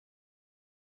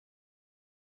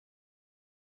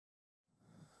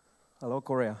Hello,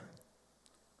 Korea.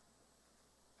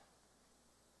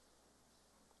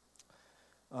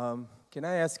 Can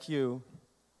I ask you,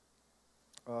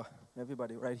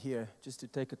 everybody right here, just to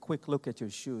take a quick look at your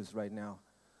shoes right now?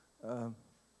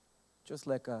 Just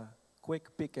like a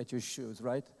quick peek at your shoes,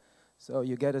 right? So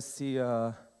you get to see,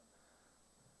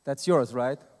 that's yours,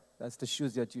 right? That's the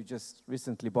shoes that you just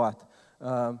recently bought.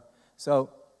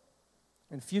 So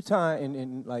in few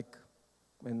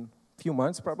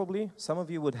months probably, some of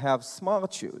you would have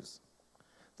smart shoes.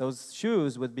 Those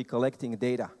shoes would be collecting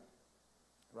data,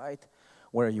 right?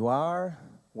 Where you are,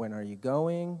 when are you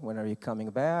going, when are you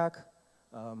coming back,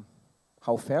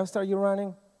 how fast are you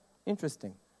running?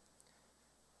 Interesting.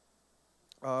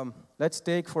 Let's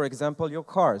take, for example, your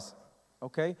cars,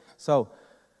 okay? So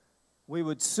we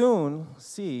would soon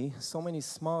see so many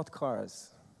smart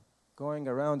cars going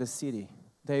around the city.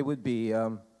 They would be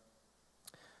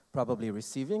probably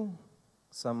receiving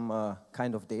some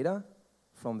kind of data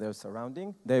from their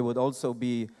surrounding. They would also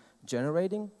be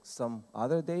generating some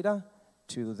other data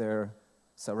to their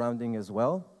surrounding as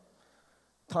well.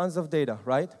 Tons of data,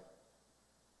 right?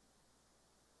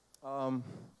 How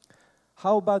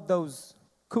about those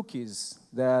cookies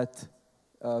that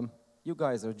you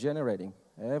guys are generating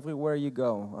everywhere you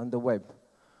go on the web,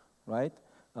 right?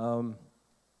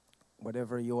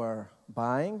 Whatever you are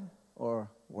buying or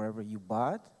wherever you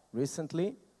bought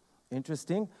recently,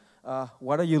 interesting.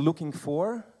 What are you looking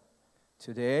for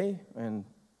today and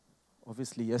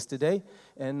obviously yesterday?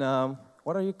 And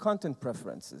what are your content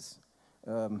preferences?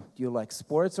 Do you like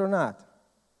sports or not?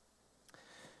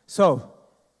 So,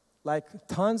 like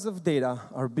tons of data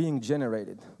are being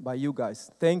generated by you guys.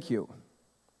 Thank you.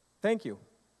 Thank you.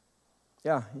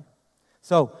 Yeah.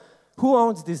 So, who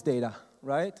owns this data,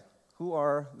 right? Who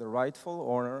are the rightful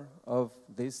owner of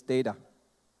this data?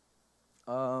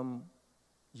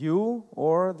 You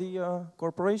or the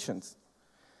corporations?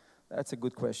 That's a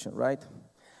good question, right?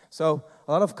 So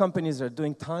a lot of companies are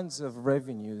doing tons of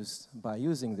revenues by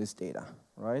using this data,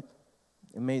 right?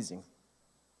 Amazing.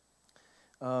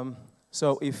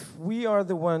 So if we are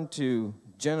the one to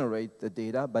generate the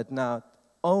data but not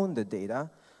own the data,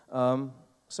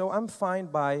 so I'm fine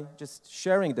by just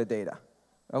sharing the data,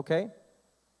 okay?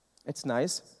 It's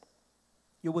nice.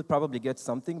 You would probably get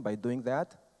something by doing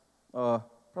that,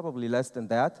 probably less than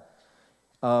that.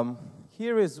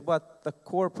 Here is what the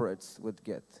corporates would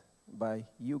get by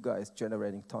you guys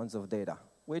generating tons of data,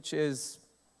 which is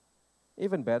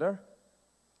even better.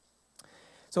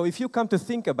 So if you come to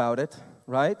think about it,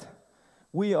 right,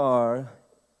 we are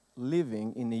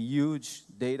living in a huge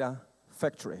data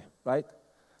factory, right?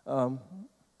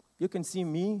 You can see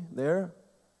me there,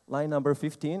 line number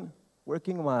 15,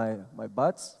 working my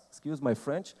butts, excuse my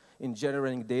French, in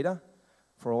generating data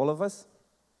for all of us.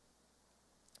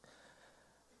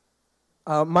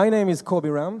 My name is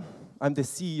Koby Ram. I'm the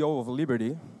CEO of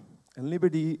Liberdy, and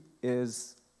Liberdy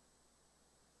is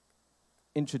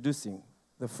introducing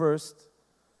the first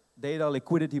data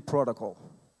liquidity protocol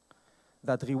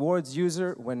that rewards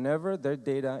users whenever their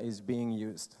data is being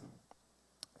used.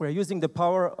 We're using the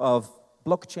power of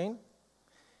blockchain,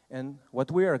 and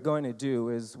what we are going to do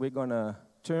is we're going to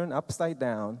turn upside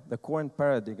down the current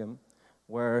paradigm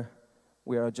where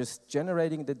we are just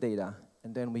generating the data,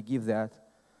 and then we give that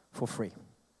for free.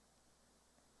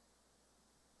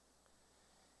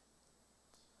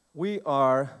 We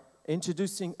are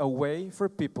introducing a way for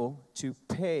people to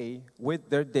pay with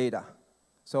their data.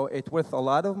 So it's worth a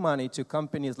lot of money to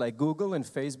companies like Google and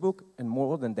Facebook and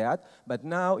more than that, but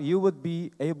now you would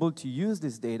be able to use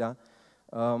this data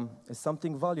as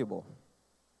something valuable.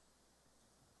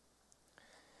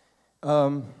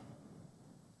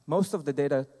 Most of the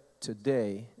data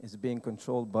today is being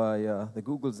controlled by the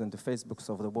Googles and the Facebooks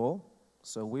of the world,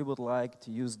 so we would like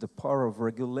to use the power of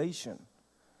regulation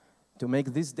to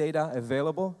make this data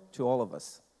available to all of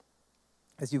us.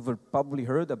 As you've probably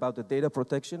heard about the data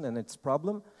protection and its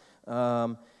problem,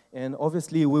 and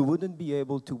obviously we wouldn't be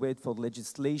able to wait for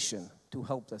legislation to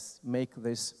help us make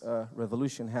this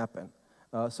revolution happen.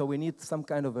 So we need some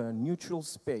kind of a neutral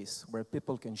space where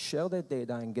people can share their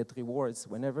data and get rewards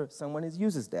whenever someone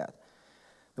uses that.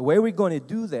 The way we're going to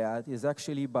do that is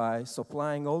actually by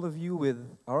supplying all of you with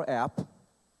our app.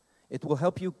 It will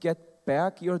help you get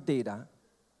back your data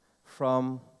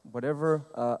from whatever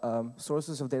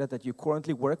sources of data that you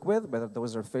currently work with, whether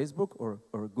those are Facebook or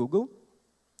Google,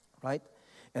 right?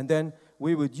 And then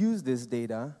we would use this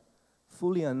data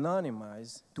fully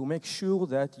anonymized to make sure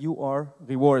that you are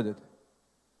rewarded.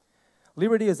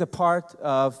 Liberty is a part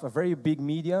of a very big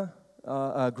media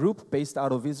group based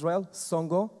out of Israel,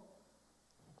 Songo.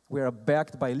 We are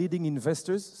backed by leading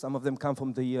investors. Some of them come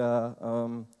from the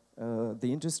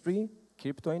the industry,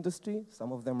 crypto industry.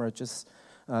 Some of them are just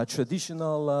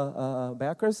traditional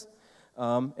backers.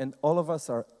 And all of us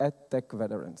are EdTech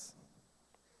veterans.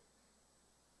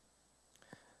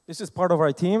 This is part of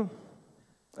our team.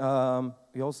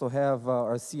 We also have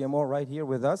our CMO right here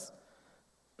with us.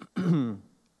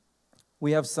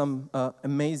 We have some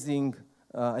amazing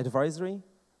advisory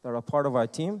that are part of our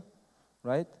team,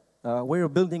 right? We're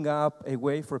building up a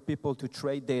way for people to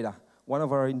trade data. One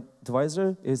of our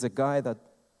advisors is a guy that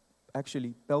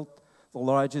actually built the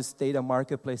largest data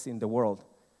marketplace in the world.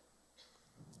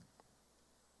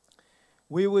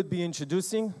 We would be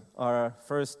introducing our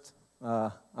first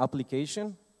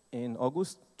application in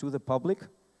August to the public.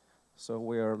 So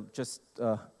we're just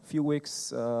a few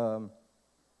weeks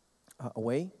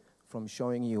away from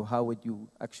showing you how would you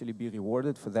actually be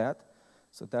rewarded for that.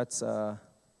 So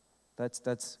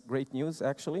that's great news,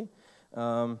 actually.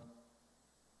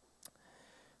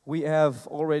 We have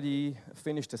already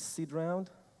finished a seed round,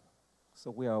 so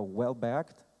we are well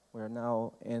backed. We're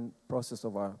now in process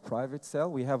of our private sale.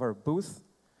 We have our booth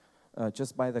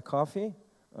just by the coffee.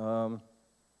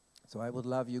 So I would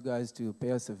love you guys to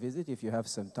pay us a visit if you have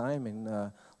some time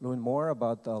and learn more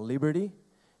about Liberdy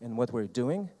and what we're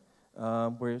doing.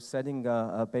 We're setting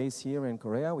a base here in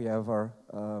Korea. We have our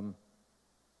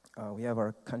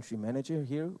country manager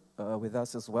here with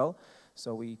us as well.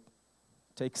 So we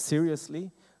take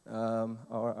seriously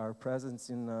our presence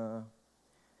in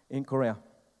Korea.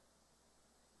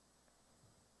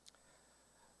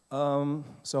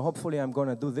 So hopefully I'm going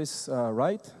to do this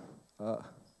right.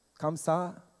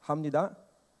 감사합니다.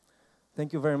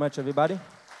 Thank you very much, everybody.